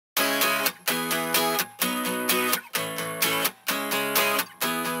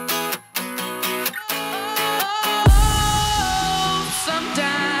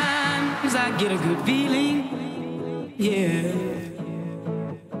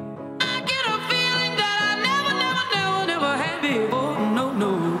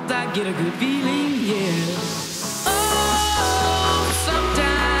good feeling, yeah. Oh,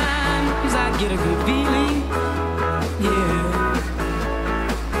 sometimes I get a good feeling, yeah.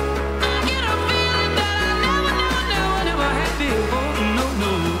 I get a feeling that I never had before. No,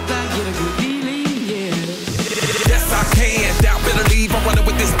 I get a good feeling, yeah. Yes, I can. Doubt better leave. I'm running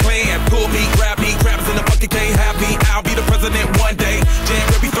with this plan. Pull me, grab crabs in the bucket can't have me. I'll be the president one day.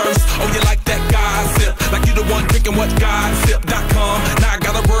 January 1st. Oh, you like that gossip? Like you the one drinking what gossip.com. Now I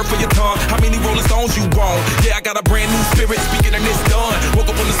got a word for your tongue. How many Rolling Stones you want? Yeah, I got a brand new spirit speaking and it's done. Woke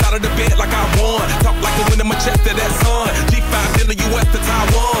up on the side of the bed like I won. Talk like the wind in my chest to that sun. G5 in the US to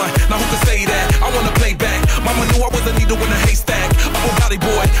Taiwan. Now who can say that? I wanna play back. Mama knew I was a needle in a haystack. Oh, body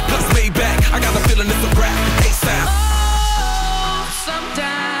boy, plus Maybach. I got a feeling it's a rap. ASAP. Oh,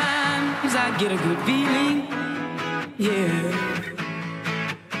 sometimes I get a good feeling, yeah.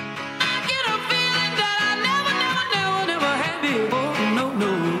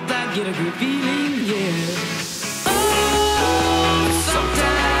 Get a good feeling, yeah. Oh,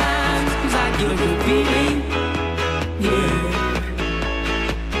 sometimes I get a good feeling, yeah.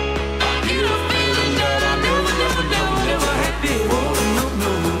 I get a feeling that I never had before. No,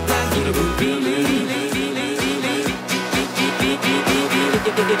 I get a good feeling.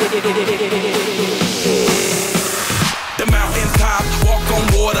 The mountaintop, walk on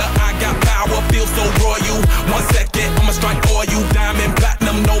water. I got power, feel so royal. 1 second, I'ma strike for you. Diamond,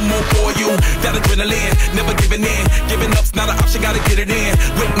 platinum, no more for you. That adrenaline, never giving in. Giving up's not an option, gotta get it in.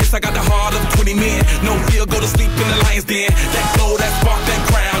 Witness, I got the heart of 20 men. No fear, go to sleep in the lion's den. That glow, that spark, that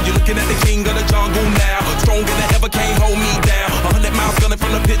crown. You're looking at the king of the jungle now. Stronger than ever, can't hold me down. 100 miles gunning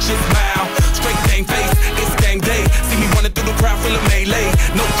from the pitcher's mouth. Straight game face, it's game day. See me running through the crowd, full of melee.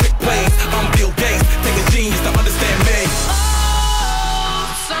 No trick plays, I'm Bill Gates. Take a genius to understand me. Oh,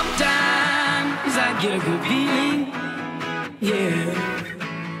 sometimes I get a good feeling, yeah.